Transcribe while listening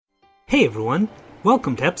Hey everyone,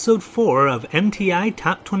 welcome to episode 4 of MTI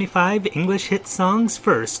Top 25 English Hit Songs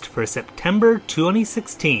First for September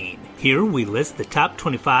 2016. Here we list the top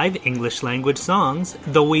 25 English language songs,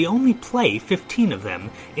 though we only play 15 of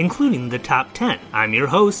them, including the top 10. I'm your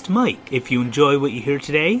host, Mike. If you enjoy what you hear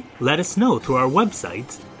today, let us know through our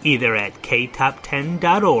websites, either at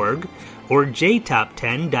ktop10.org or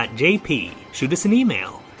jtop10.jp. Shoot us an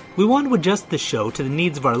email. We want to adjust the show to the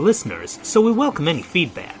needs of our listeners, so we welcome any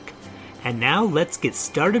feedback. And now let's get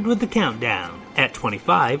started with the countdown. At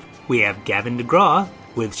 25, we have Gavin DeGraw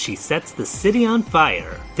with She Sets the City on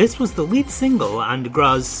Fire. This was the lead single on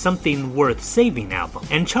DeGraw's Something Worth Saving album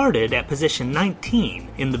and charted at position 19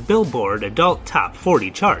 in the Billboard Adult Top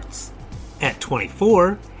 40 charts. At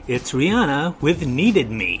 24, it's Rihanna with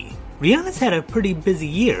Needed Me. Rihanna's had a pretty busy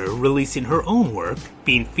year releasing her own work,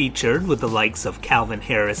 being featured with the likes of Calvin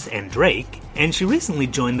Harris and Drake, and she recently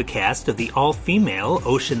joined the cast of the all-female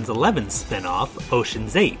Ocean's 11 spin-off,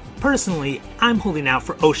 Ocean's 8. Personally, I'm holding out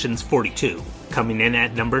for Ocean's 42. Coming in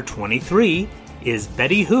at number 23 is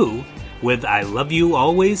Betty Who with I Love You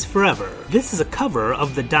Always Forever. This is a cover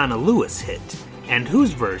of the Donna Lewis hit, and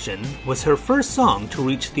Who's version was her first song to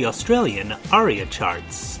reach the Australian ARIA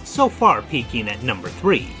charts, so far peaking at number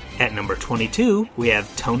 3. At number 22, we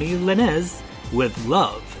have Tony Lanez with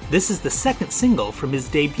Love. This is the second single from his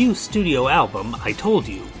debut studio album, I Told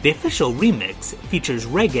You. The official remix features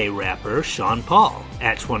reggae rapper Sean Paul.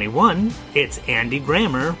 At 21, it's Andy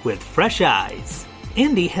Grammer with Fresh Eyes.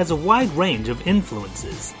 Andy has a wide range of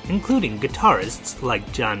influences, including guitarists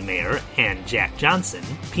like John Mayer and Jack Johnson,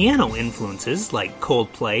 piano influences like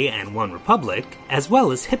Coldplay and One Republic, as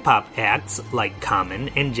well as hip-hop acts like Common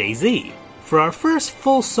and Jay-Z. For our first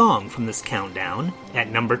full song from this countdown, at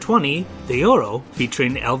number 20, De Oro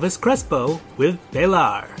featuring Elvis Crespo with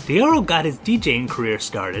Bailar. De Oro got his DJing career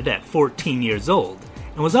started at 14 years old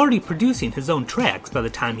and was already producing his own tracks by the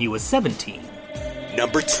time he was 17.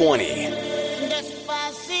 Number 20.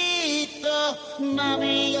 Despacito,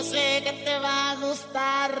 mami, yo sé que te va a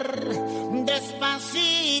gustar.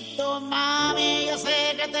 Despacito, mami, yo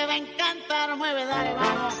sé que te va a encantar. Mueve, dale,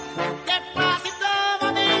 vamos. Despacito,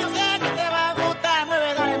 mami, yo sé que te va a gustar.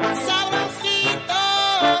 Mueve, dale, más sabrosito.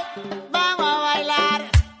 Vamos a bailar.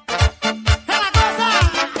 ¡Es la cosa!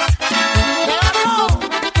 ¡De oro!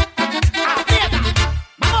 ¡Aprieta!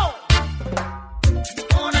 ¡Vamos!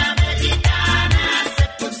 Una mexicana se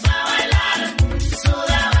puso a bailar.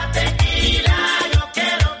 Sudaba tequila, yo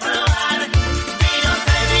quiero probar. Digo,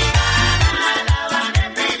 soy mexicana, la van a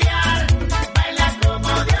envidiar. Baila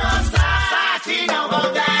como diosa, Sachi no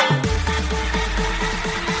hold that.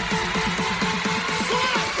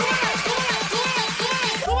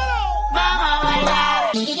 Vamos a bailar.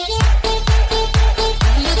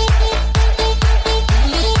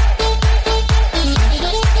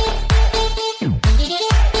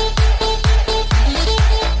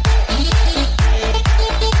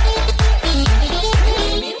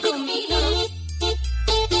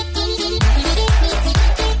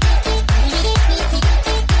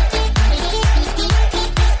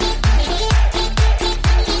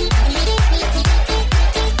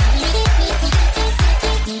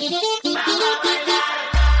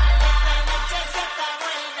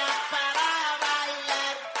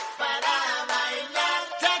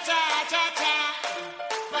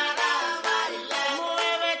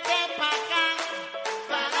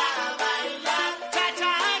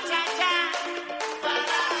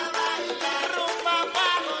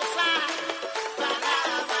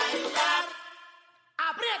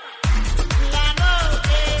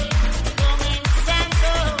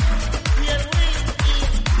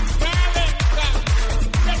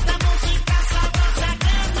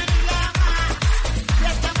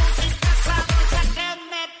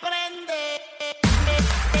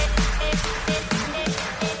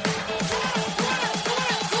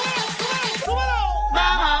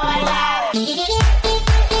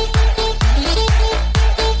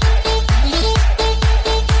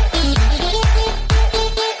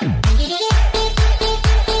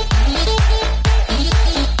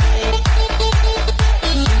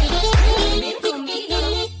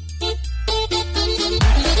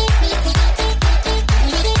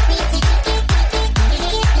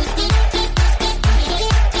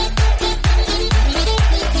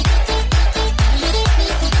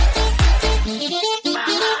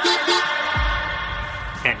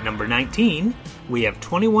 Number 19, we have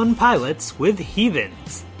 21 Pilots with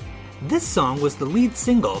Heathens. This song was the lead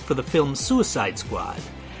single for the film Suicide Squad,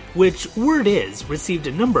 which, word is, received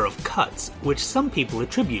a number of cuts, which some people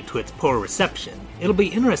attribute to its poor reception. It'll be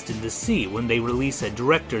interesting to see when they release a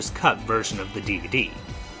director's cut version of the DVD.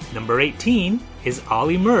 Number 18 is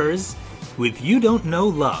Ollie Murs with You Don't Know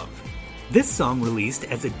Love. This song released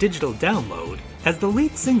as a digital download as the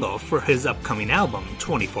lead single for his upcoming album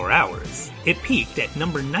 24 Hours. It peaked at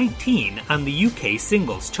number 19 on the UK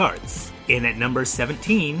singles charts. And at number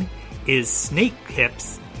 17 is Snake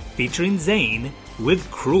Hips featuring Zayn with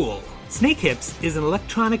Cruel. Snake Hips is an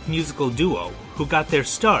electronic musical duo who got their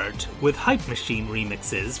start with Hype Machine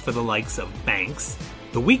remixes for the likes of Banks,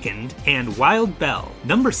 The Weeknd, and Wild Bell.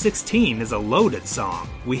 Number 16 is a loaded song.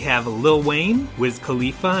 We have Lil Wayne, Wiz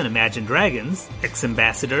Khalifa and Imagine Dragons,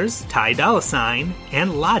 X-Ambassadors, Ty Dolla $ign,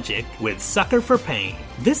 and Logic with Sucker for Pain.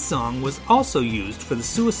 This song was also used for the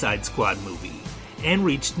Suicide Squad movie and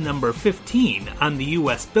reached number 15 on the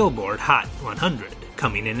US Billboard Hot 100.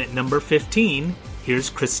 Coming in at number 15, here's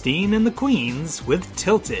Christine and the Queens with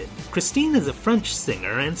Tilted. Christine is a French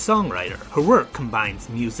singer and songwriter. Her work combines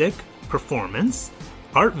music, performance,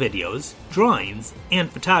 art videos, drawings,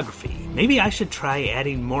 and photography. Maybe I should try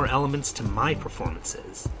adding more elements to my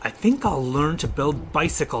performances. I think I'll learn to build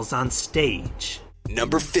bicycles on stage.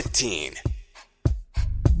 Number 15.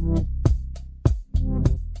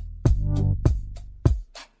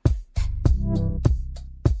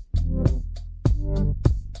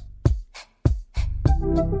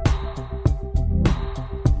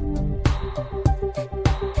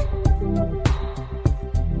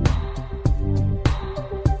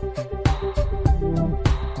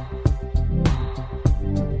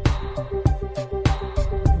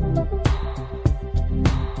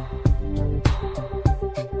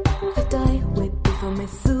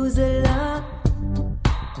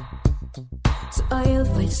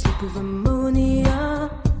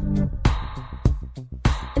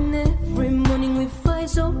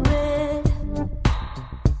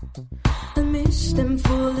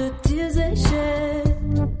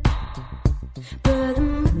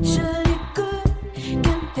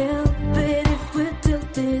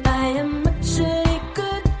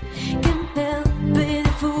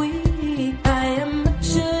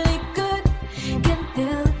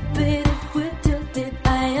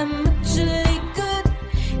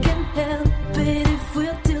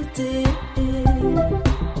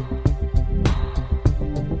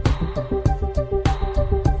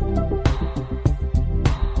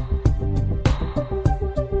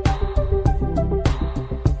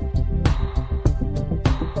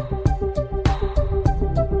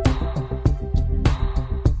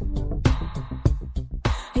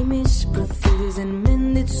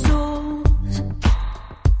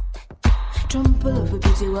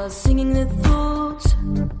 Singing the thoughts,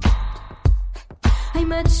 I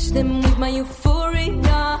match them with my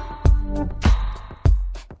euphoria.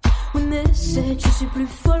 When they said je suis plus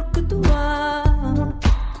fort que toi,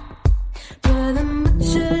 but I'm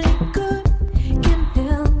actually good. Can't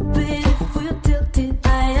help it if we're tilted.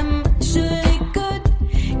 I am actually good.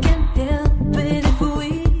 Can't help it if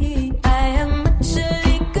we. I am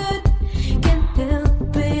actually good. Can't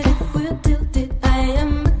help it if we're tilted. I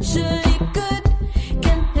am actually good.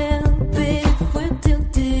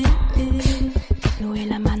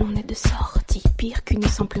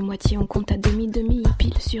 Plus moitié, on compte à demi-demi.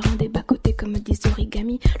 Pile sur un des bas-côtés comme des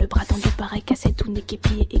origamis. Le bras tendu pareil, cassé tout n'est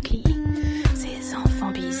qu'épié et éclit. Ces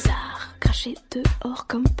enfants bizarres, crachés dehors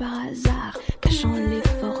comme par hasard, cachant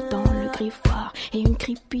l'effort dans le griffoir. Et une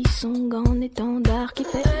creepy song en étendard qui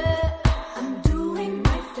fait I'm doing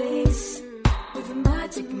my face with a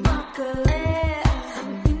magic marker.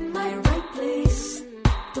 I'm in my right place,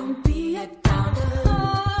 don't be a downer.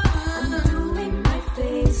 I'm doing my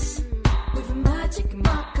face with a magic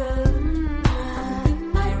marker. I'm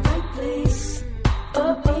in my right place.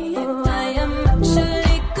 Oh, oh, oh, I am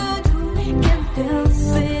actually good. Can't help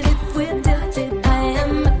it if we're tilted. I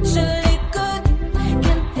am actually good.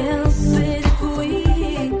 Can't help it if we.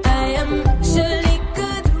 I am actually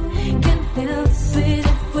good. Can't help it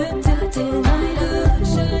if we're tilted. I am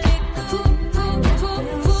actually good. Can't help it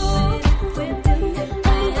if we're tilted.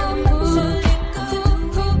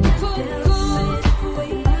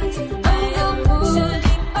 I am actually good.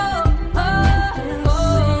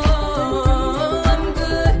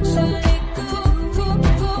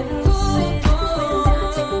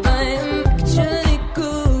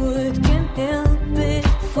 Can't help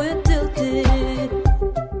it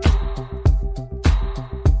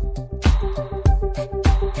if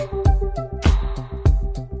we. I am actually.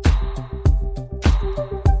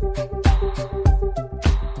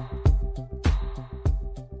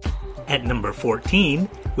 At number 14,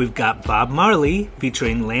 we've got Bob Marley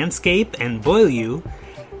featuring Landscape and Boileau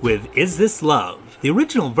with Is This Love. The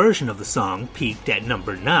original version of the song peaked at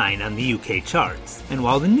number 9 on the UK charts, and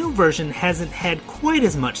while the new version hasn't had quite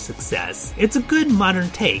as much success, it's a good modern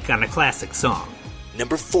take on a classic song.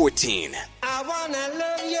 Number 14. I wanna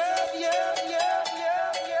love you,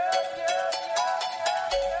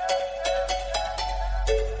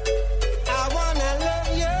 I wanna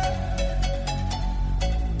love you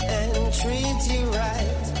and treat you right.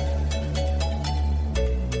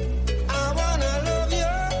 I wanna love you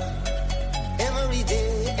every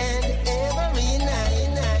day and every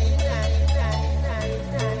night.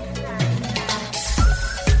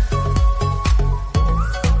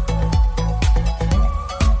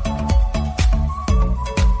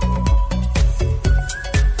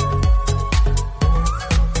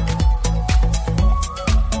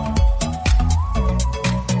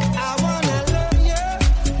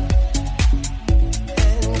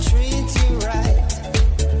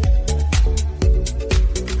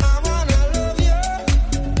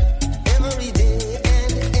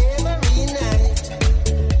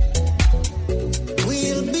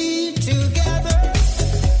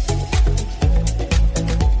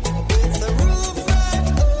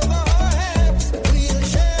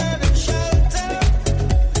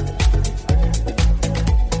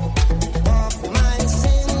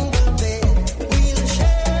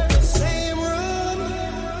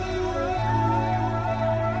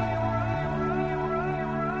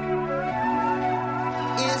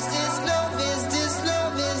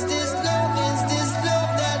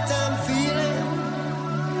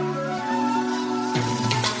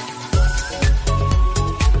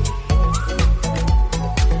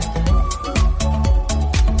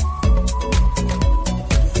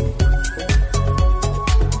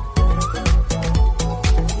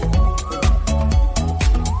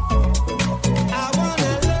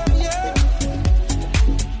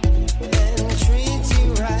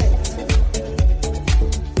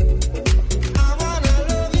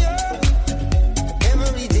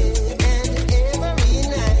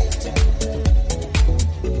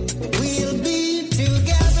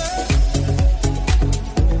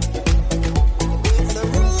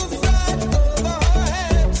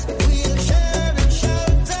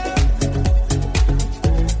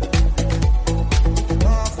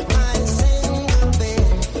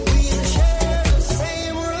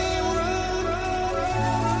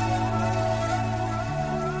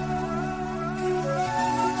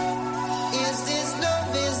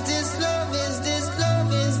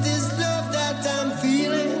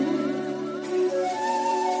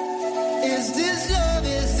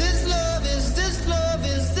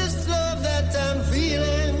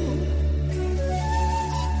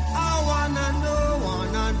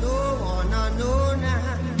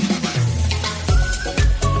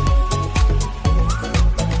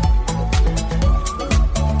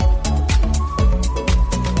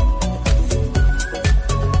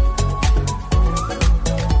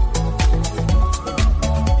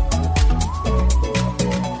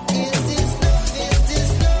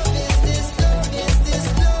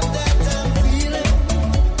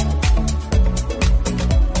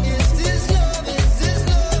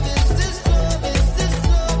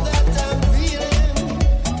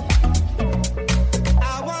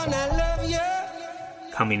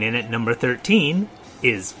 Coming in at number 13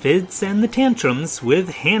 is Fitz and the Tantrums with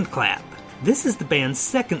Hand Clap. This is the band's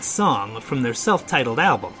second song from their self-titled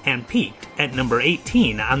album and peaked at number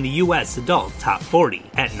 18 on the US Adult Top 40.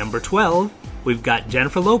 At number 12, we've got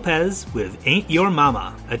Jennifer Lopez with Ain't Your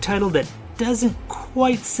Mama, a title that doesn't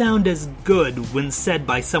quite sound as good when said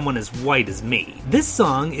by someone as white as me. This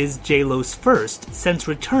song is J-Lo's first since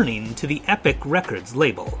returning to the Epic Records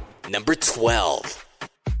label. Number 12.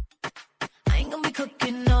 I ain't gonna be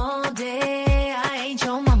cooking all day, I ain't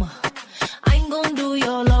your mama. I ain't gonna do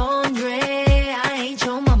your laundry, I ain't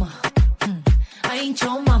your mama. I ain't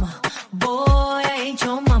your mama, boy, I ain't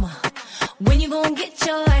your mama. When you gonna get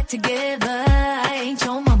your act together, I ain't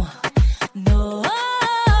your mama. No, I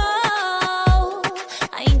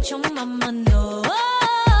ain't your mama, no.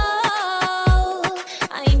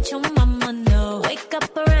 I ain't your mama, no. Wake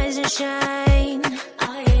up, arise and shine.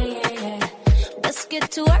 Oh yeah, yeah, yeah. Let's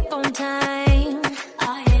get to work on time.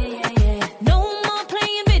 Oh yeah, yeah, yeah. No more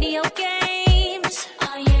playing video games.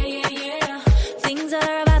 Oh yeah, yeah, yeah. Things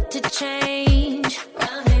are about to change.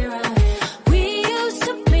 Round here, round here. We used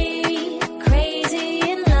to be crazy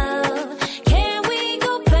in love. Can we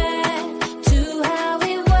go back to how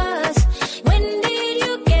it was? When did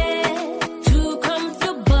you get too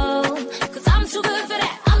comfortable? 'Cause I'm too good for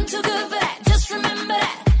that. I'm too good for that. Just remember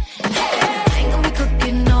that. Hey, I ain't gonna be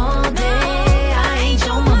cooking all day. I ain't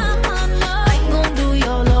your mama. I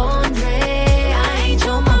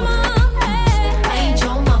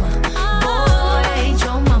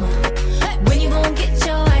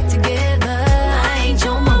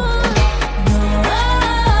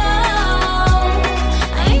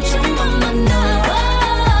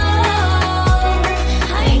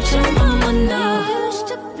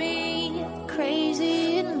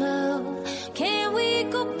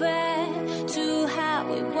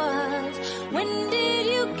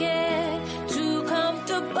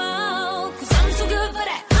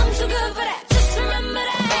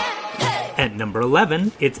number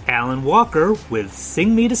 11, it's Alan Walker with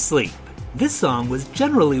Sing Me to Sleep. This song was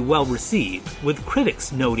generally well received, with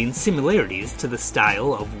critics noting similarities to the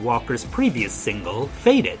style of Walker's previous single,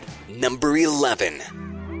 Faded. Number 11.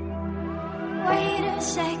 Wait a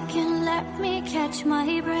second, let me catch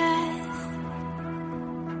my breath.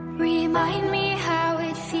 Remind me how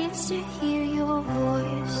it feels to hear your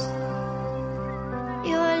voice.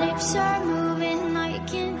 Your lips are moving, I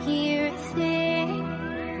can hear a thing.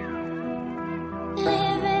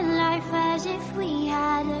 Living life as if we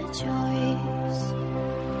had a choice.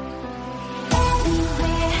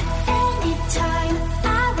 Anywhere, anytime,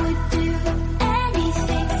 I would do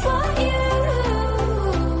anything for you.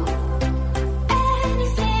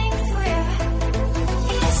 Anything for you.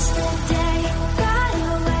 Yesterday got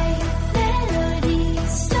away,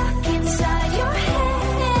 melodies stuck inside your head.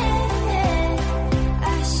 I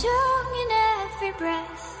sung in every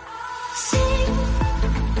breath. Sing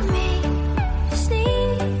me to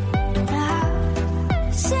sleep now.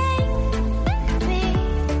 Sing me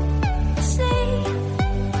to sleep.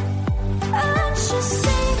 Oh, just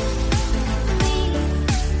sing me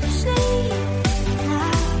to sleep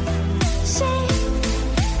now. Sing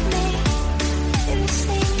me to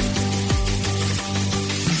sleep.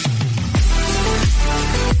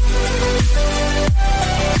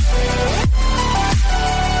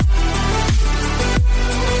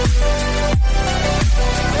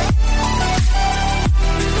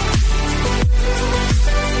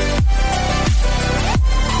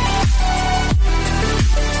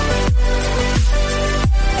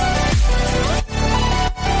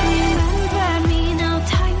 Remember me now,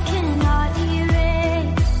 time cannot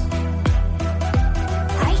erase.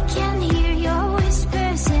 I can hear your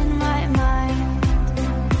whispers in my mind.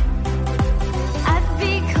 I've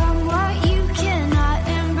become what you cannot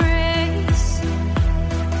embrace.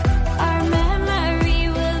 Our memory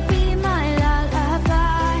will be my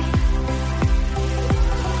lullaby.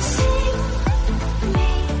 Sing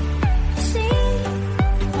me to sleep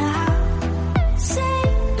now.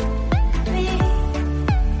 Sing me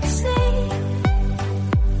to sleep.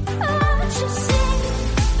 Oh, just sing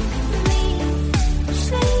me to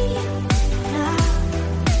sleep now.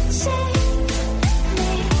 Sing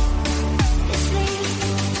me to sleep.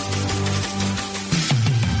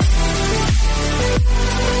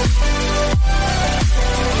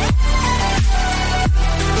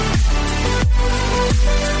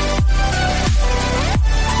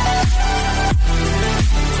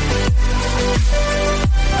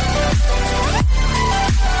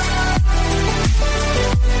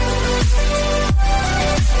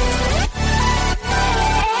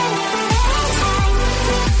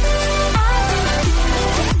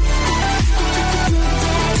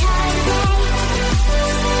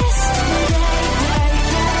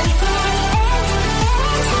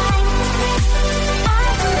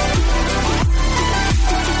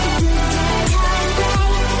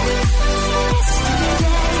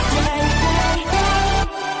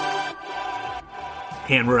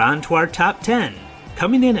 And we're on to our top 10.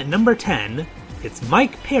 Coming in at number 10, it's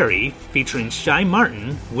Mike Perry featuring Shy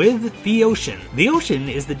Martin with The Ocean. The Ocean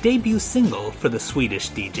is the debut single for the Swedish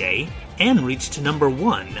DJ and reached number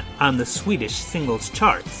 1 on the Swedish singles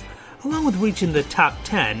charts, along with reaching the top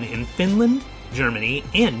 10 in Finland, Germany,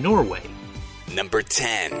 and Norway. Number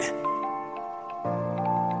 10.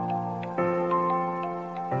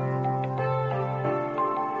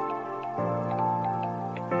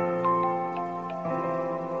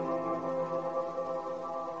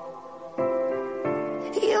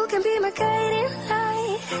 You can be my guiding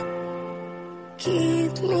light.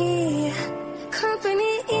 Keep me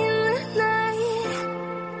company in the night.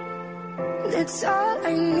 That's all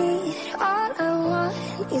I need. All I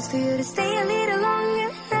want is for you to stay a little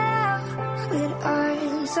longer now. With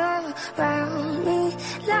arms around me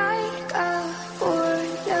like a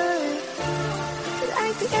border.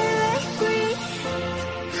 Like the air I breathe,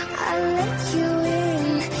 I'll let you in.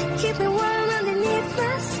 Keep me warm underneath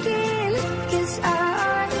my skin. 'Cause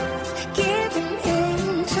I'm giving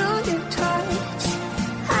in to your touch.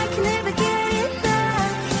 I can never get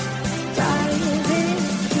enough. Diving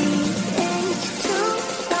deep into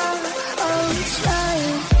the ocean.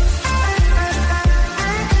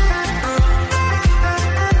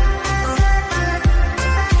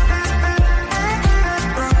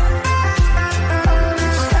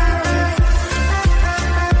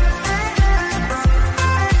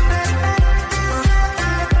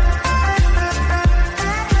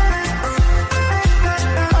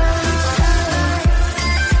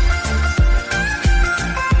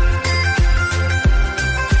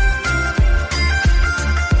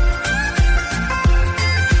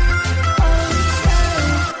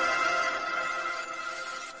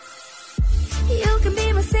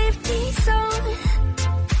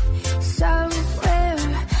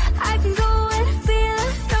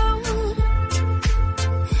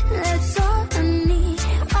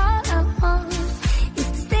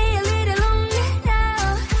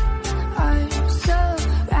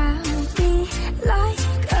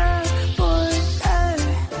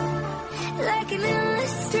 like an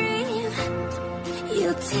endless stream.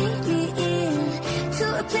 You'll take me in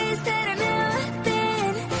to a place that I've never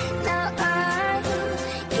been. Now I'm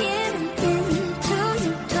giving into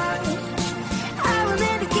your touch. I will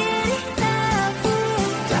never get enough.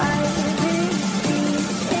 Diving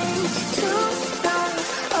deep into the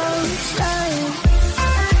ocean.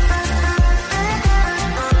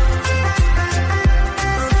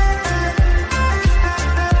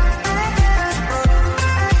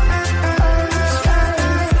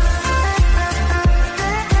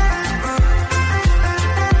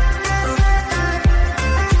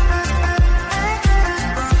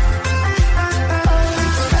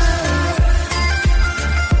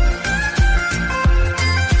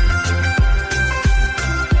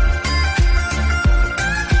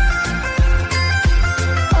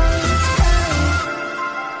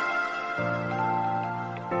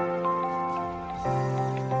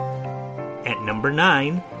 At number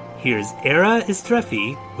 9, here's Era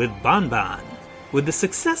Estrefi with Bon Bon. With the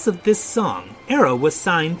success of this song, Era was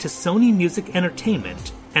signed to Sony Music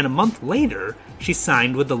Entertainment, and a month later, she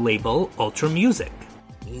signed with the label Ultra Music.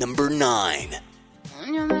 Number 9.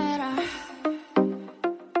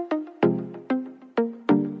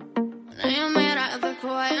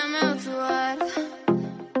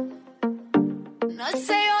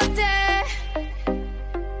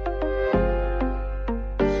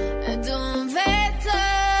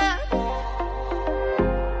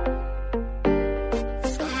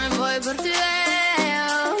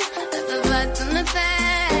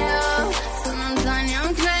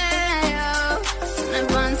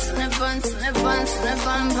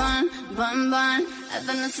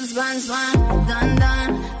 This is buns, bun, dun,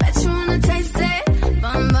 dun. Bet you wanna taste it,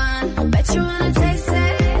 bun, bun. Bet you wanna taste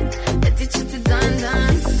it. Bet you to dun,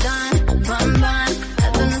 dun, dun, bun, bun.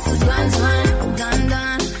 This is buns, bun, dun,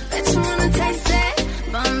 dun. Bet you wanna taste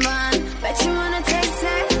it, bun, bun. Bet you wanna taste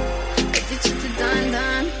it. Bet you to dun,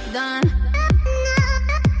 dun, dun.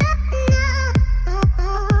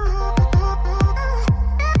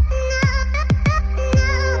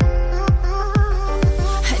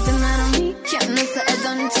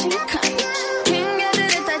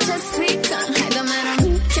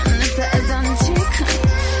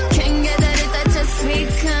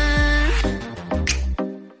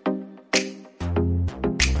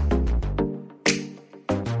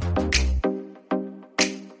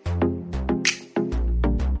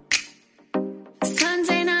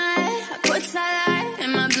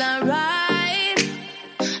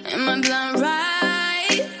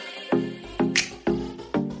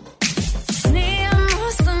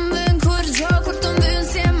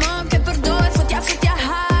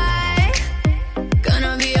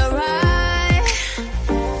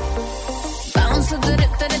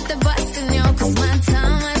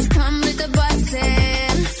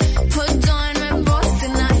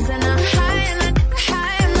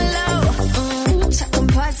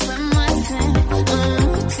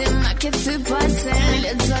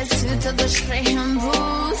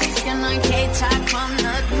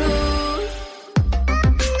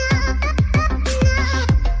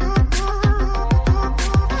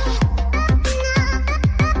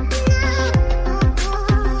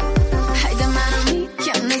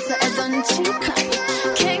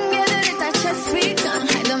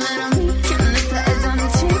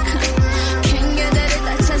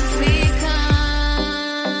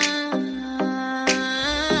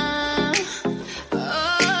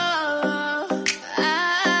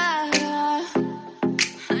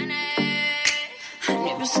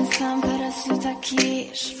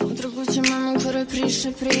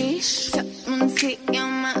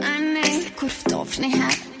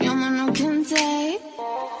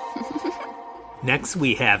 Next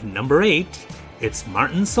we have number 8. It's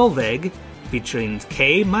Martin Solveig featuring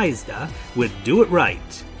Kay Maizda with Do It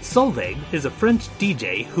Right. Solveig is a French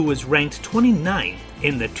DJ who was ranked 29th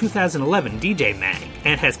in the 2011 DJ Mag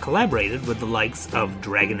and has collaborated with the likes of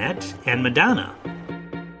Dragonette and Madonna.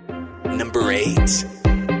 Number 8.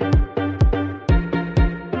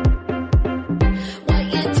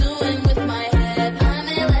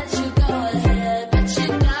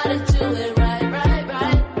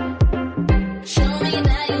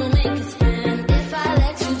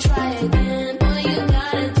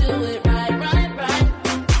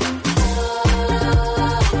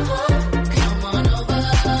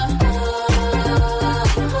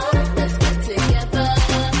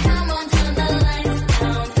 Come on, turn the lights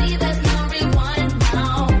down. See, there's no rewind.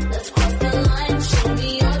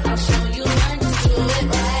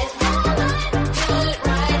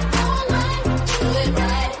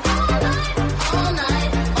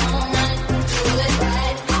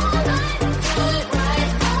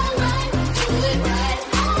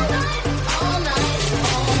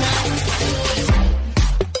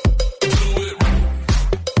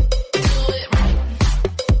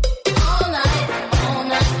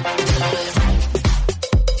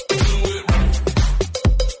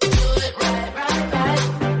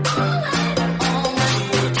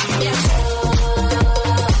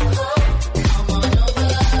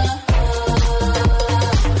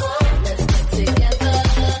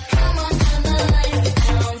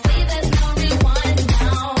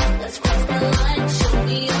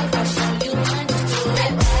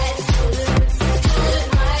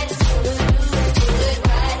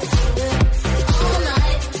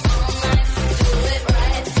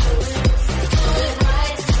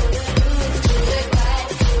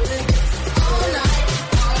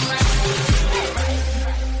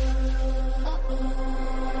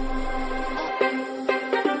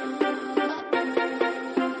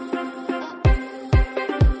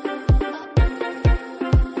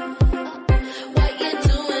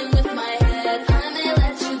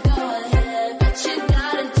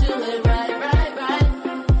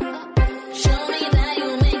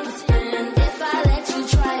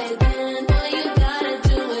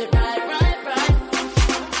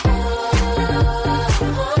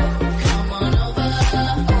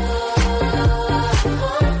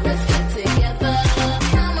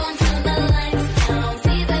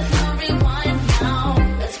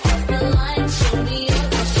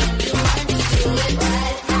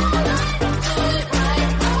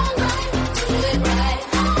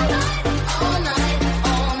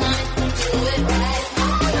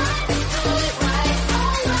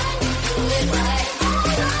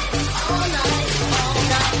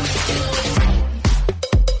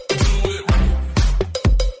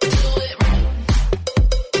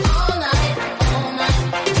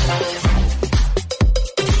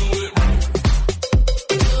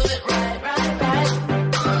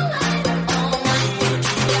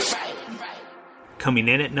 Coming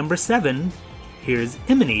in at number 7, here's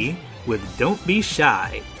Imani with Don't Be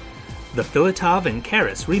Shy, the Filatov and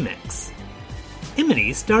Karis remix.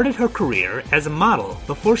 Imani started her career as a model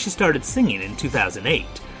before she started singing in 2008.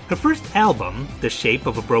 Her first album, The Shape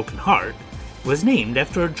of a Broken Heart, was named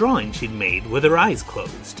after a drawing she'd made with her eyes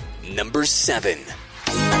closed. Number 7.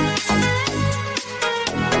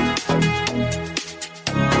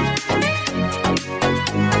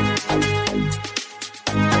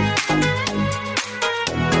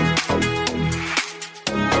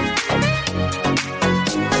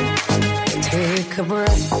 Take a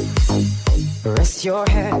breath, rest your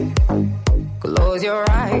head, close your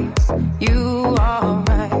eyes, you are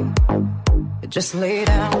right. Just lay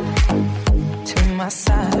down to my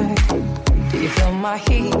side. Do you feel my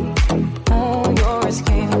heat on your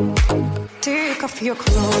skin? Take off your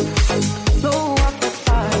clothes, blow up the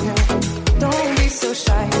fire. Don't be so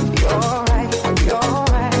shy, you're right, you're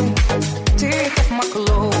right. Take off my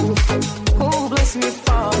clothes, oh bless me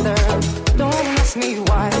Father. Don't ask me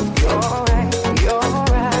why, you're right, you're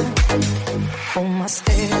right. Hold my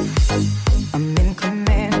step, I'm in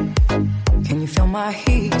command. Can you feel my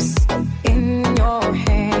heat in your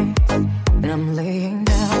hands? And I'm laying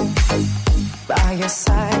down by your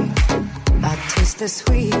side. I taste the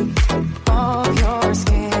sweet of your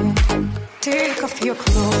skin. Take off your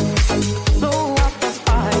clothes, blow up the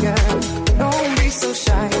fire. Don't be so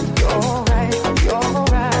shy, you're right, you're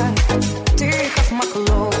right. Take off my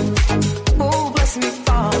clothes, oh bless me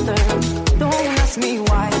Father. Don't ask me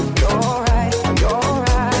why, you're right, you're right.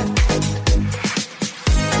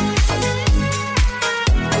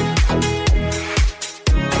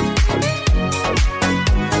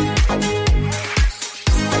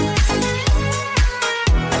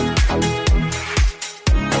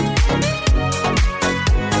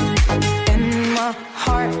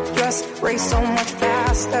 Race so much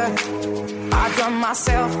faster. I drown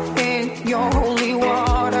myself in your holy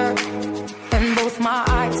water, and both my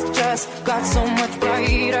eyes just got so much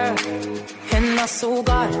brighter. And I saw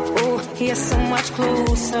God, oh, He is so much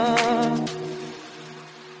closer.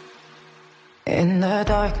 In the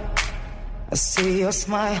dark, I see your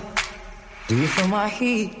smile. Do you feel my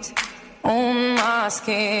heat on my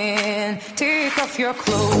skin? Take off your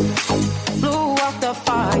clothes, blow out the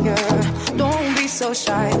fire. Don't be so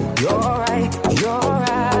shy, you're right, you're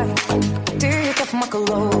right. Take off my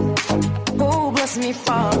clothes, oh bless me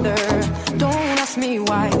Father. Don't ask me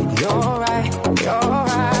why, you're right, you're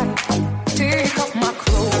right. Take off my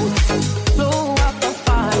clothes, blow out the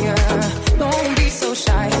fire. Don't be so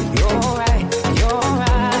shy, you're right, you're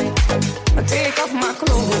right. Take off my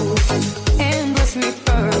clothes and bless me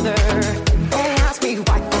further. Don't ask me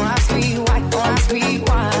why, don't ask me why, don't ask me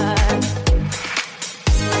why.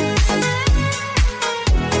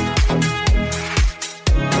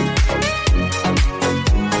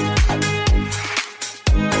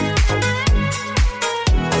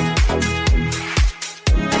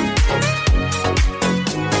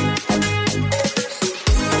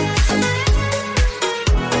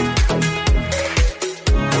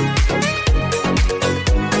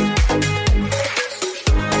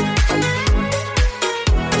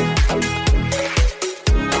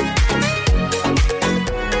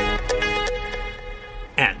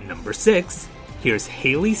 Number 6, here's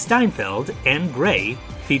Haley Steinfeld and Gray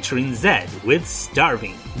featuring Zed with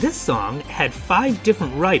Starving. This song had 5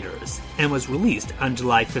 different writers and was released on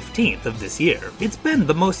July 15th of this year. It's been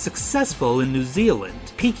the most successful in New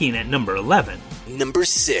Zealand, peaking at number 11. Number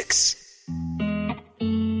 6.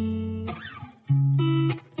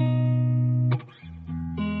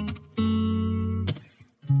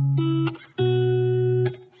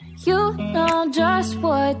 You know just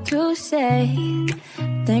what to say.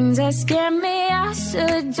 Things that scare me, I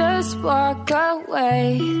should just walk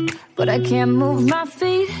away. But I can't move my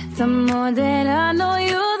feet. The more that I know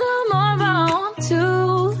you, the more I want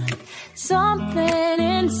to. Something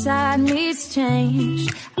inside needs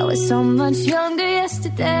change. I was so much younger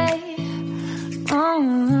yesterday.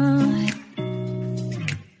 Oh,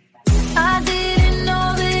 I didn't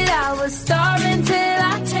know that I was starving till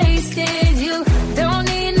I tasted you. Don't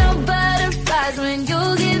need no butterflies when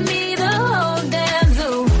you give me the whole damn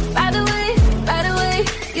zoo. By the way,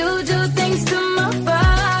 you do things to my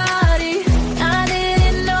body. I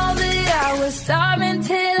didn't know that I was starving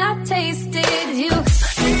till I tasted you.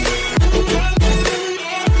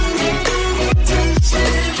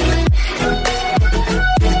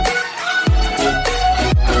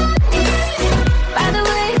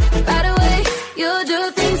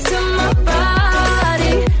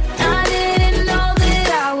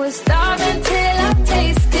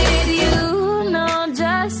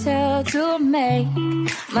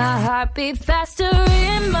 My heart beat faster,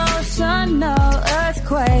 emotional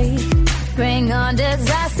earthquake. Bring on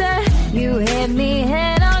disaster. You hit me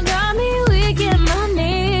head on, got me weak in my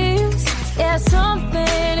knees. Yeah,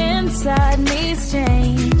 something inside me's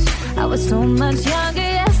changed. I was so much younger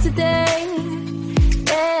yesterday.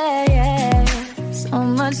 Yeah, yeah. So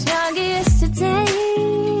much younger yesterday.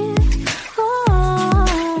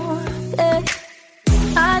 Oh, yeah.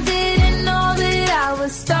 I didn't know that I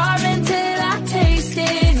was starving till I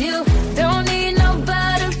tasted you. Don't need no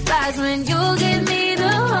butterflies when you give me the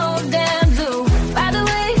whole damn zoo. Right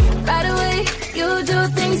away, you do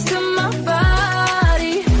things to my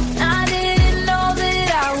body. I didn't know that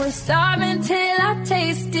I was starving till I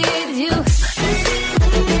tasted you.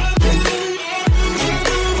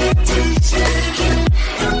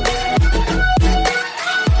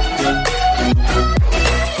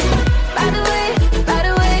 Right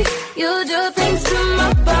away, you do things to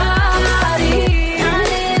my body. I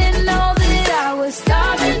didn't know that I was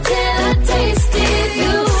starving till I tasted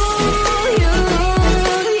you.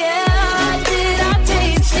 Yeah, I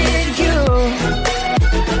tasted you.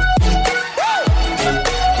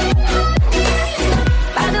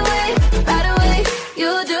 Right away,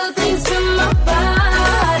 you do things to my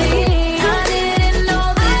body. I didn't know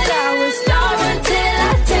that I was starving till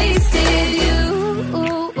I tasted you.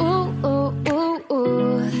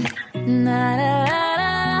 Na da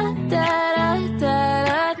da da da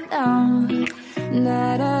da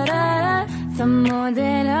da da. The more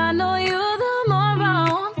that I know you, the more I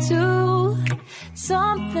want to.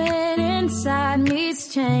 Something inside me's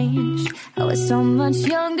changed. I was so much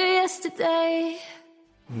younger yesterday.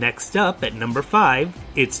 Next up at number 5,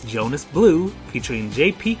 it's Jonas Blue featuring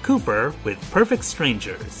J.P. Cooper with Perfect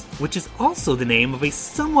Strangers, which is also the name of a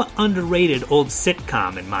somewhat underrated old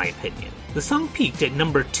sitcom in my opinion. The song peaked at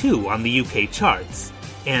number 2 on the UK charts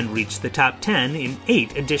and reached the top 10 in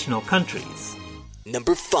 8 additional countries.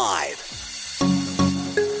 Number 5.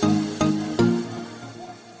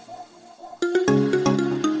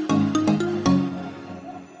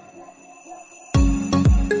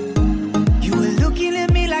 You were looking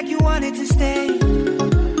at me like you wanted to stay.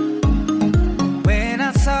 When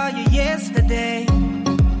I saw you yesterday,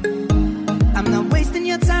 I'm not wasting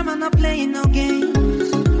your time, I'm not playing no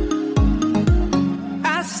games.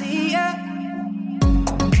 I see ya.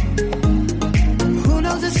 Who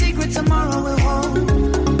knows the secret tomorrow will hold?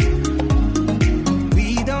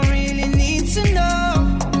 We don't really need to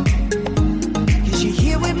know. 'Cause you're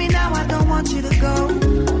here with me now, I don't want you to go.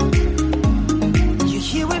 You're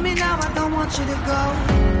here with me now, I don't want you to go.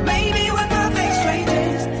 Maybe we're perfect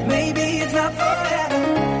strangers. Maybe it's not forever.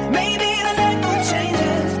 Maybe the night will change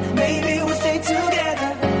us. Maybe we'll stay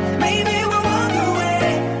together. Maybe we'll walk away.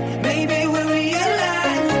 Maybe we'll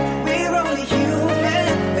realize we're only human.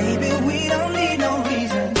 Maybe we don't need no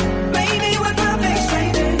reason. Maybe we're perfect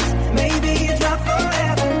strangers. Maybe it's not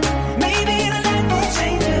forever. Maybe the night will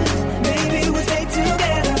change us. Maybe we'll stay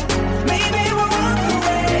together. Maybe we'll walk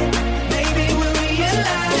away. Maybe we'll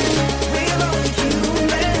realize we're only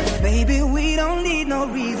human. Maybe we don't need no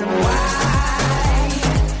reason why.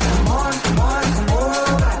 Come on, come on, come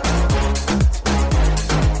over.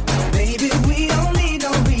 Baby, we don't need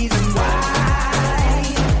no reason why.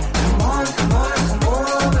 Come on, come on, come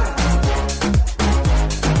over.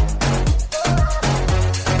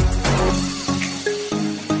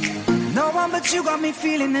 No one but you got me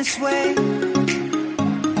feeling this way.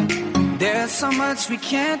 There's so much we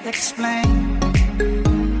can't explain.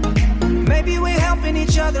 Maybe we're helping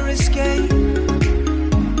each other escape.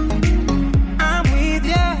 I'm with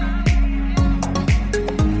ya.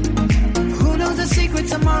 Who knows the secret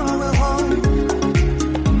tomorrow will hold?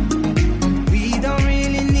 We don't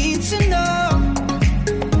really need to know.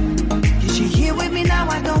 'Cause you're here with me now,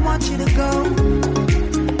 I don't want you to go.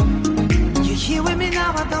 You're here with me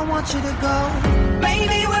now, I don't want you to go.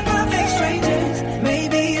 Maybe we're perfect strangers.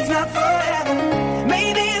 Maybe it's not forever.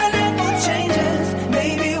 Maybe the night will change us.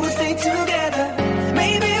 Maybe we'll stay together.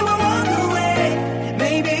 Maybe we'll walk away.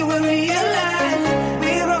 Maybe we'll realize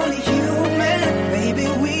we're only human. Maybe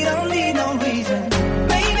we don't need no reason.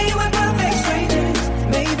 Maybe we're perfect strangers.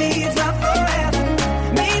 Maybe it's not forever.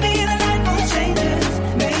 Maybe the night will change us.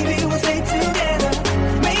 Maybe we'll stay together.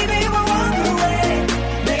 Maybe we'll walk away.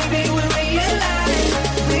 Maybe we'll realize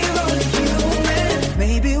we're only human.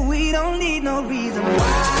 Maybe we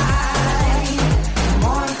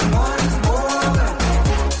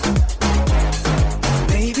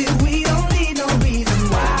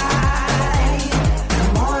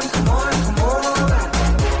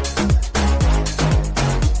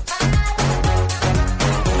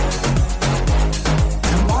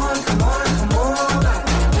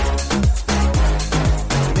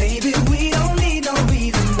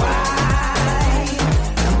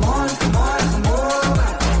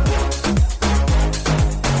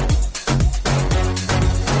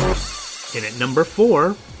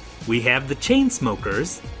 4, we have the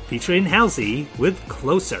Chainsmokers featuring Halsey with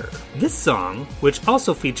Closer. This song, which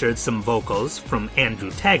also featured some vocals from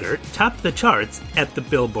Andrew Taggart, topped the charts at the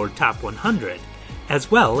Billboard Top 100,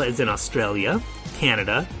 as well as in Australia,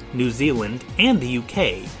 Canada, New Zealand, and the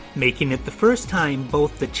UK, making it the first time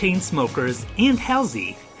both the Chainsmokers and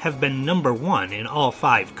Halsey have been number 1 in all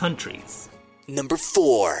 5 countries. Number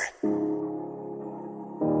 4.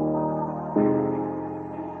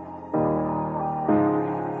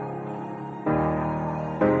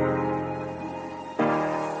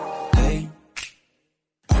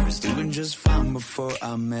 Just fine before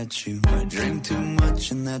I met you. I drink too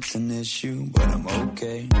much and that's an issue, but I'm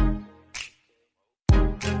okay.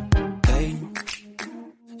 Hey,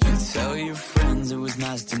 you tell your friends it was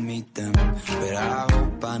nice to meet them, but I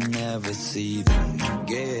hope I never see them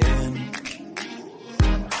again.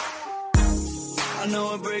 I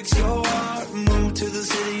know it breaks your heart. Moved to the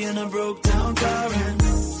city in a broke down car and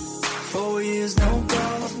 4 years no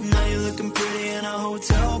call. Now you're looking pretty in a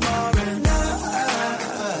hotel bar and I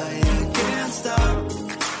can't stop.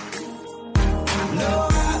 No,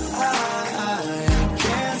 I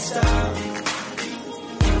can't stop.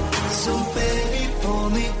 So baby, pull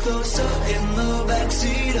me closer in the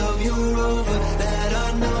backseat of your Rover that I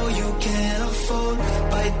know you can't afford.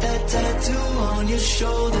 Bite that tattoo on your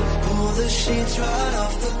shoulder. Pull the sheets right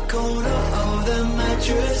off the corner of the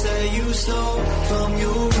mattress that you stole from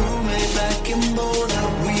your roommate back in Boulder.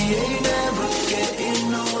 We ain't ever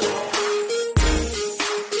getting older.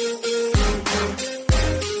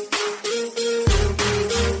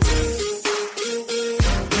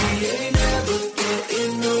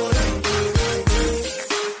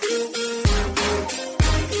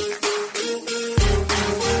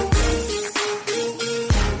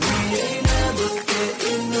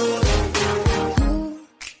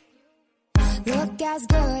 As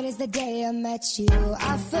good as the day I met you,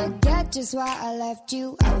 I forget just why I left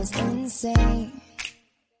you. I was insane.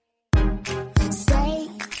 Stay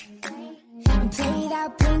and play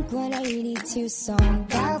that Blink 182 song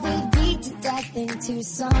that we beat to death in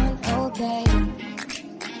Tucson. Okay.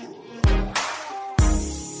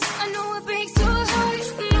 I know it breaks your heart.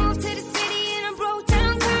 Moved to the city and I broke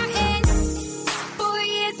down crying. 4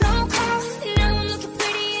 years no call. Now I'm looking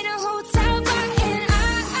pretty in a hotel bar and I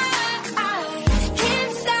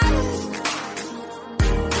can't stop.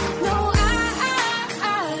 No, I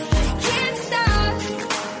can't stop.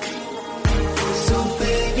 So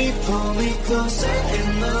baby, pull me closer in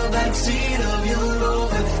the backseat of your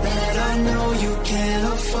Rover that I know you can't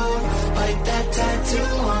afford. Bite that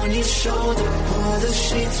tattoo on your shoulder. Pull the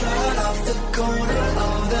sheets right off the corner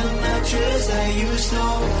of the mattress that you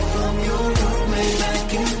stole from your roommate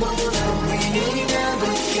back in Boulder. We ain't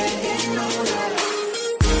never getting older.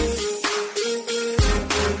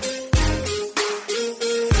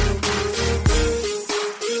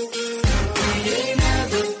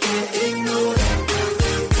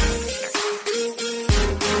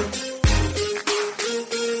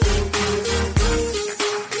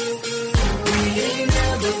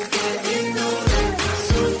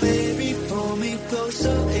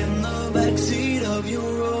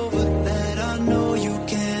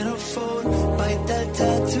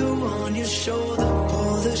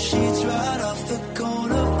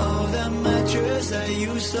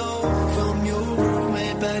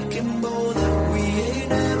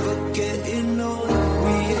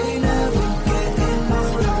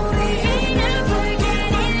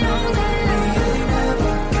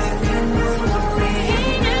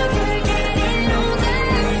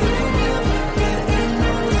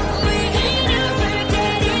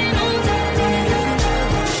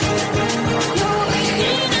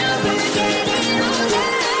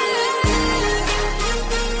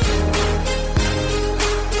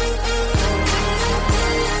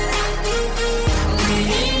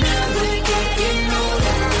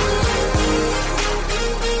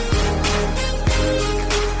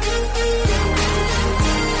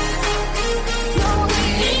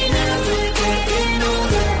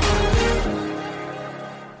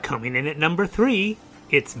 Coming in at number 3,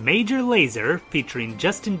 it's Major Lazer featuring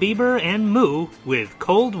Justin Bieber and Moo with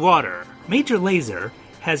Cold Water. Major Lazer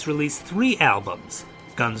has released 3 albums: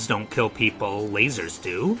 Guns Don't Kill People, Lasers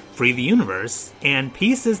Do, Free the Universe, and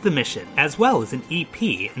Peace is the Mission, as well as an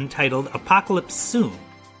EP entitled Apocalypse Soon.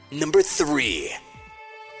 Number 3.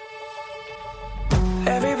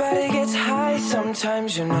 Everybody gets high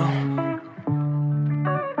sometimes, you know.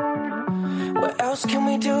 What else can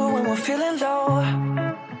we do when we're feeling low?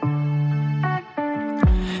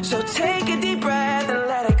 So take a deep breath and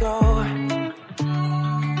let it go.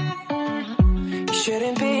 You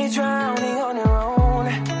shouldn't be drowning on your own.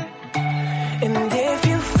 And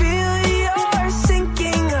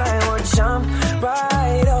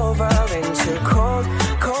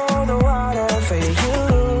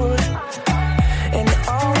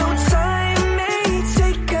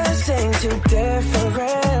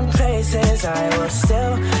places, I will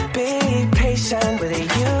still be patient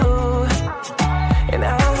with you. And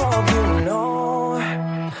I hope you know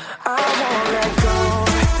I won't let go.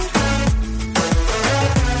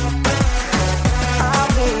 I'll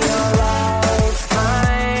be your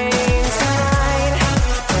lifeline tonight.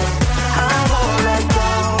 I won't let go.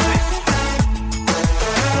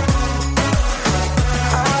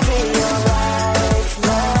 I'll be your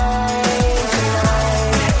lifeline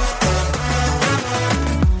tonight.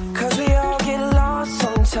 'Cause we all get lost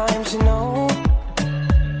sometimes, you know.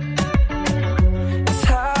 It's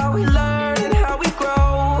how we learn and how we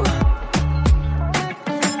grow.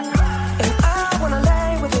 And I wanna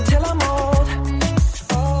lay with you till I'm old.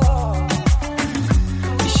 Oh,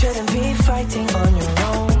 you shouldn't be fighting on your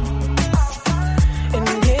own. And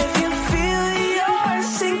if you feel you're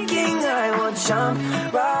sinking, I will jump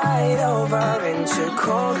right over into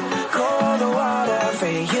cold, cold water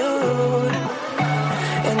for you.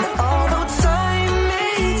 And although time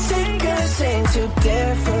may take us into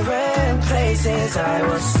different places, I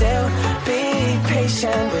will still be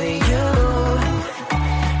patient with you.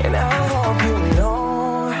 And I hope you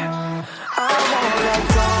know I won't let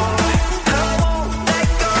go. I won't let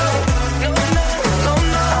go. No, no, no,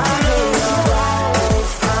 no. I'll be your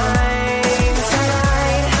lifeline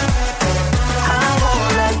tonight. I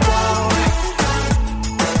won't let go.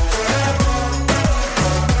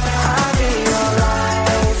 I'll be your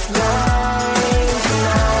lifeline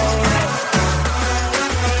tonight.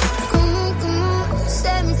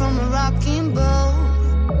 Save me from a rocking boat.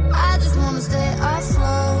 I just wanna stay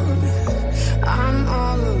afloat. I'm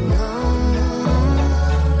all alone.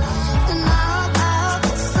 And I hope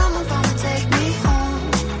that someone's gonna take me home.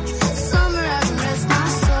 Somewhere I can rest my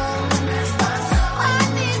soul. I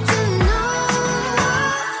need to know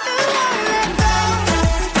you won't let go.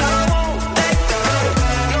 I won't let go.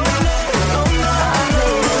 No, no, no, no. I'll be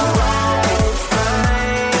your lifeline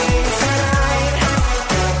tonight.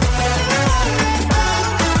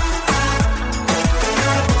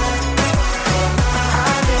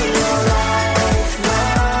 I'll be your lifeline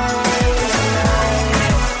tonight. I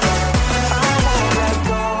won't let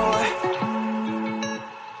go.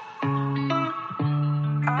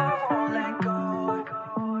 I won't let go.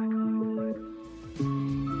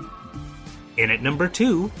 In at number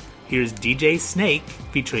 2, here's DJ Snake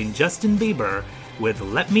featuring Justin Bieber with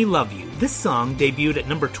Let Me Love You. This song debuted at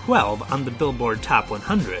number 12 on the Billboard Top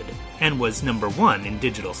 100 and was number 1 in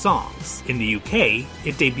digital songs. In the UK,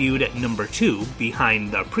 it debuted at number 2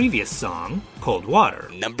 behind the previous song, Cold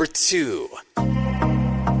Water. Number 2.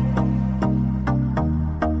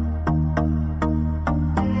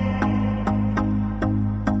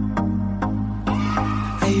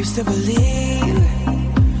 I used to believe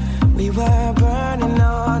we were burning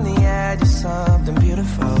on the edge of something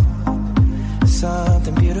beautiful,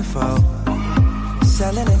 something beautiful.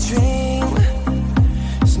 Selling a dream,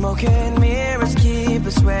 smoking mirrors keep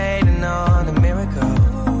us waiting on a miracle,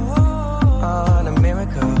 on a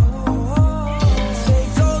miracle. They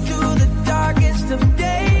go through the darkest of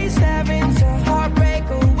days, having to heartbreak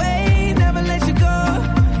away. Never let you go,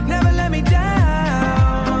 never let me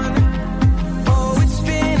down. Oh, it's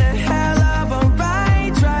been a hell of a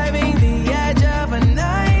ride, driving the edge of a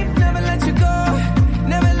knife. Never let you go,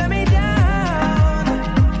 never let me down.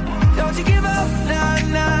 Don't you give up, nah,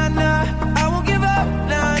 nah, nah. I won't give up,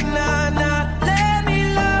 nah, nah, nah.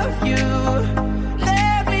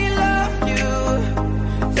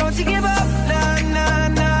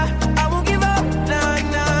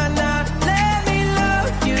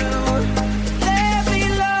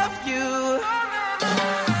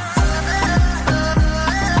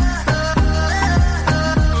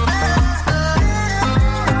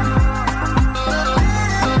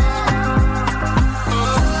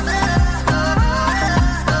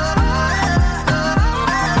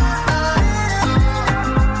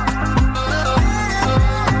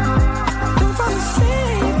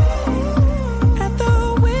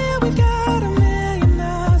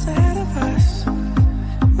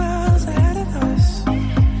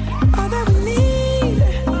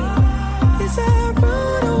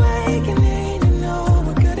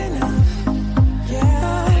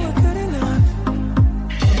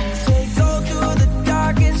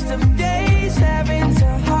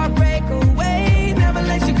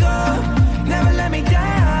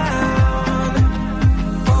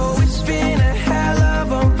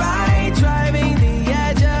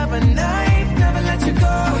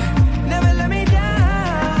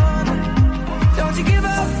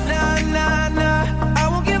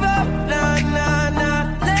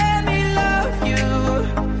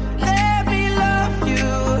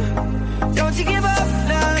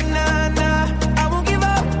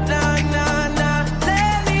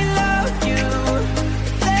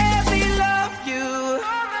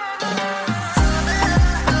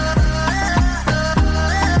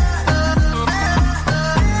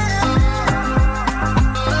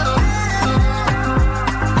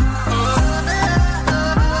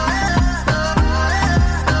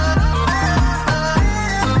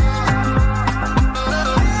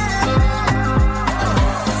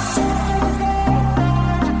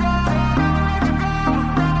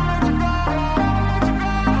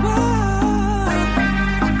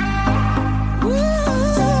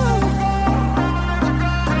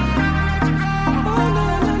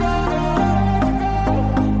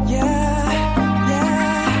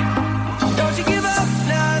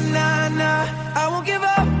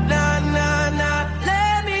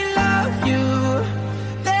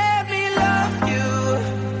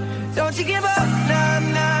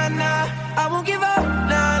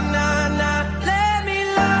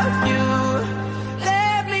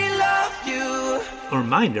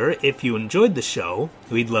 reminder, if you enjoyed the show,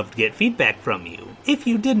 we'd love to get feedback from you. If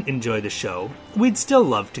you didn't enjoy the show, we'd still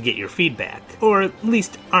love to get your feedback. Or at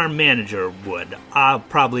least our manager would. I'll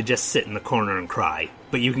probably just sit in the corner and cry.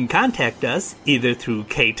 But you can contact us either through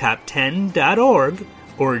ktop10.org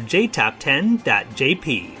or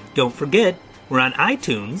jtop10.jp. Don't forget, we're on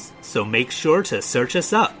iTunes, so make sure to search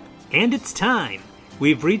us up. And it's time.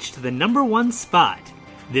 We've reached the number 1 spot.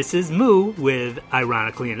 This is Moo with,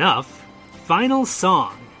 ironically enough, Final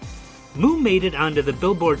Song. Moo made it onto the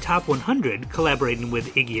Billboard Top 100 collaborating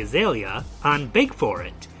with Iggy Azalea on Beg For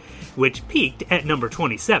It, which peaked at number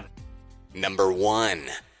 27. Number 1.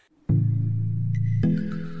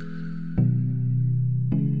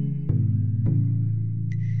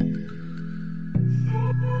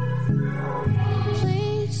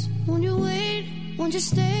 Please, won't you wait, won't you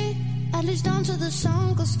stay, at least until the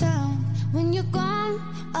sun goes down. When you're gone,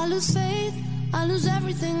 I lose faith, I lose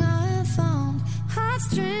everything I have found.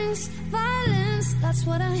 Heartstrings, violence, that's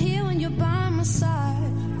what I hear when you're by my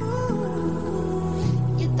side.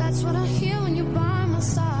 Ooh, yeah, that's what I hear when you're by my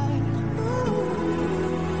side. Ooh.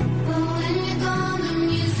 But when you're gone, the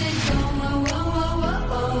music goes, whoa, whoa, whoa,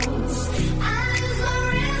 whoa, whoa. I lose my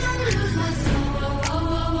rhythm, lose my soul, whoa,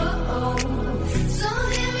 whoa, whoa, whoa, whoa. So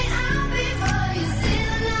hear me out before you say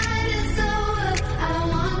the night is over. I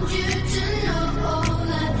want you to know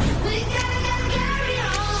that we gotta carry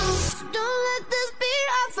on. So don't let this be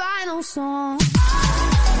our final song.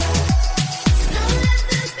 Don't let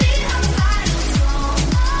this be our final song.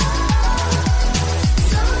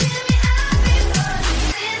 So hear me out before you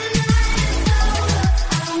say the night is over.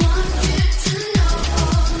 I want you to know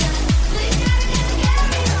that we gotta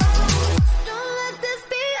carry on. So don't let this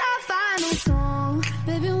be our final song.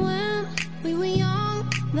 Baby, when we were young,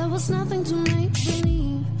 there was nothing to make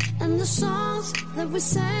believe. And the songs that we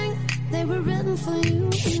sang, they were written for you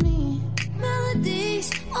and me.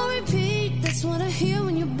 Melodies on repeat, that's what I hear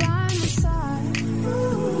when you're by my side.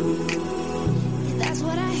 Ooh, yeah, that's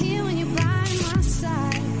what I hear when you're by my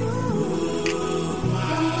side. Ooh,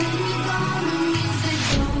 but when you're gone, the music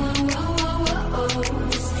goes, whoa, whoa, whoa, whoa.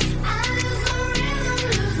 I lose my rhythm,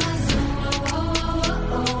 lose my soul, whoa, whoa, whoa,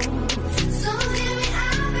 whoa. So hear me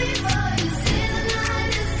out before you say the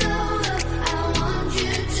night is over. I want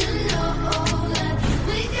you to know that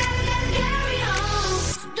we gotta carry on.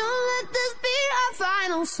 So don't let this be our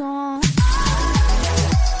final song.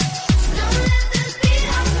 Don't let this be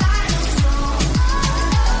our final song.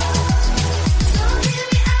 So hear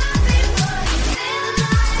me out before you say the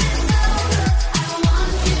night is over. I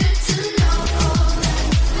want you to know that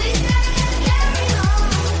we gotta carry on.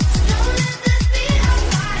 So don't let this be our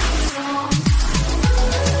final song.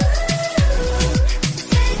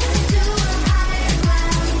 Take us to a higher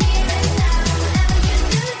ground, here and now. Whatever you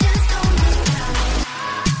do, just don't look down.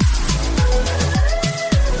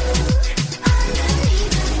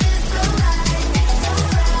 Underneath the disco light, it's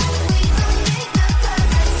alright.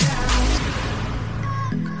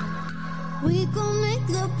 We gon' make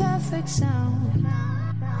the perfect sound.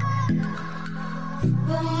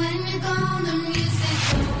 But when you're gone, the music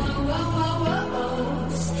goes, whoa, whoa, whoa, whoa.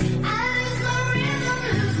 I lose my rhythm,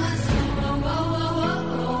 lose my soul, whoa, whoa, whoa,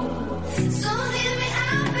 whoa. So hear me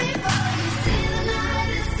out before you say the night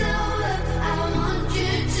is over. I want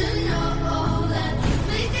you to know that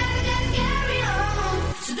we gotta carry on.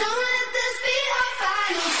 So don't let this be our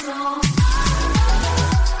final song.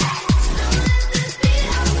 So don't let this be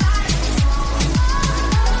our final song.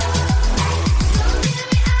 So hear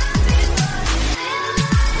me out before you say the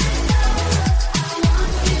night is over. I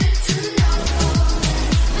want you to know that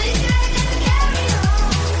we gotta carry on.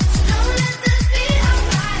 So don't let this be our final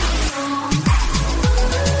song.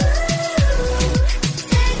 Take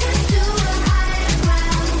us to a higher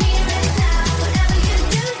ground, here and now. Whatever you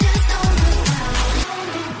do, just don't look down.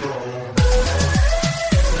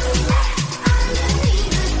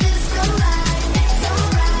 Underneath the disco light, it's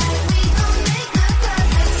alright. We gon' make the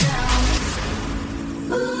perfect sound.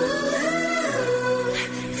 Ooh,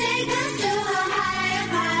 take us to a higher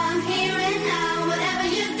ground, here and now. Whatever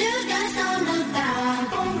you do, just don't look down.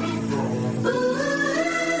 Ooh,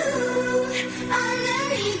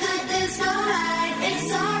 underneath the disco light, it's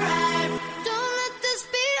alright. Don't let this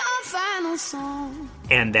be our final song.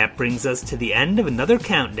 And that brings us to the end of another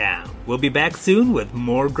countdown. We'll be back soon with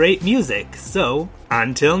more great music, so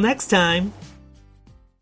until next time.